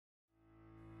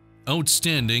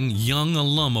Outstanding Young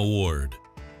Alum Award.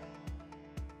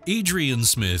 Adrienne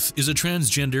Smith is a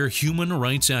transgender human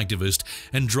rights activist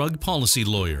and drug policy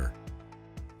lawyer.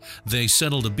 They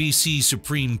settled a BC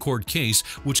Supreme Court case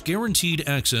which guaranteed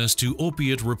access to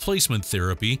opiate replacement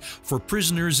therapy for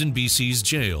prisoners in BC's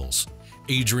jails.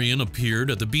 Adrienne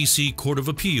appeared at the BC Court of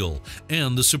Appeal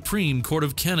and the Supreme Court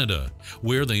of Canada,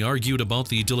 where they argued about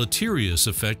the deleterious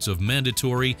effects of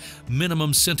mandatory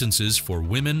minimum sentences for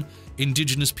women,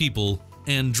 Indigenous people,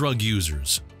 and drug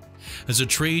users. As a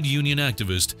trade union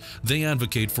activist, they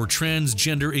advocate for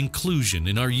transgender inclusion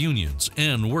in our unions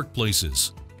and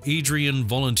workplaces. Adrienne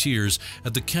volunteers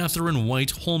at the Catherine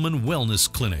White Holman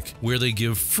Wellness Clinic, where they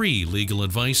give free legal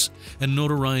advice and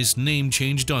notarized name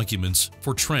change documents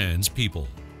for trans people.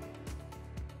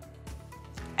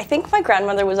 I think my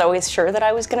grandmother was always sure that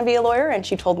I was going to be a lawyer, and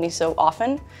she told me so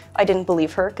often. I didn't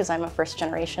believe her because I'm a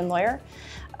first-generation lawyer.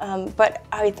 But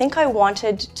I think I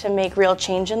wanted to make real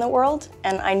change in the world,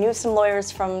 and I knew some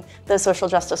lawyers from the social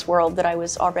justice world that I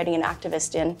was already an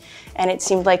activist in, and it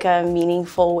seemed like a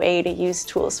meaningful way to use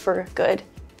tools for good.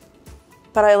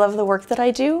 But I love the work that I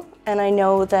do, and I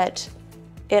know that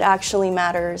it actually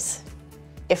matters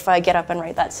if I get up and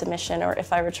write that submission, or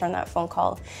if I return that phone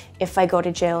call, if I go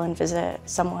to jail and visit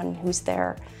someone who's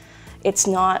there. It's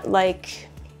not like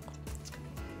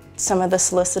some of the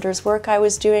solicitor's work I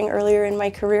was doing earlier in my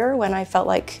career when I felt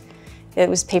like it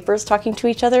was papers talking to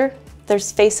each other.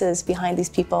 There's faces behind these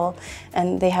people,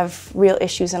 and they have real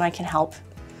issues, and I can help,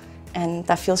 and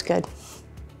that feels good.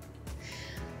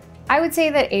 I would say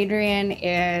that Adrienne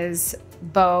is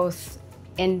both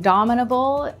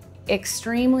indomitable,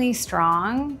 extremely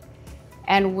strong,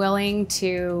 and willing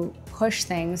to push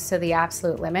things to the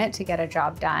absolute limit to get a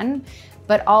job done,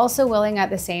 but also willing at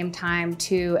the same time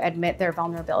to admit their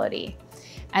vulnerability.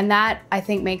 And that, I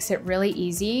think, makes it really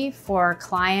easy for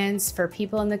clients, for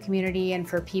people in the community, and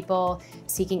for people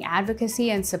seeking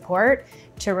advocacy and support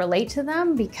to relate to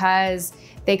them, because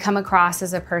they come across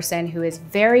as a person who is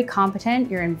very competent,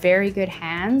 you're in very good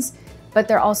hands, but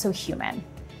they're also human.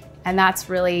 And that's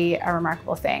really a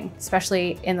remarkable thing,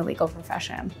 especially in the legal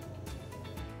profession.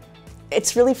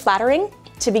 It's really flattering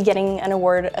to be getting an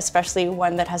award, especially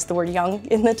one that has the word young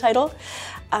in the title.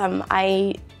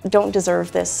 I don't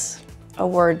deserve this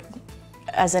award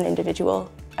as an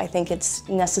individual. I think it's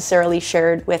necessarily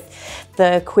shared with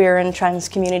the queer and trans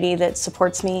community that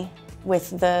supports me,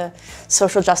 with the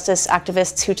social justice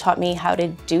activists who taught me how to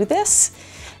do this,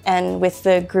 and with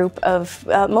the group of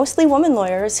mostly women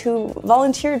lawyers who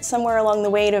volunteered somewhere along the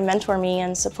way to mentor me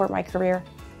and support my career.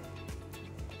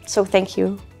 So thank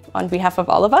you on behalf of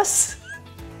all of us.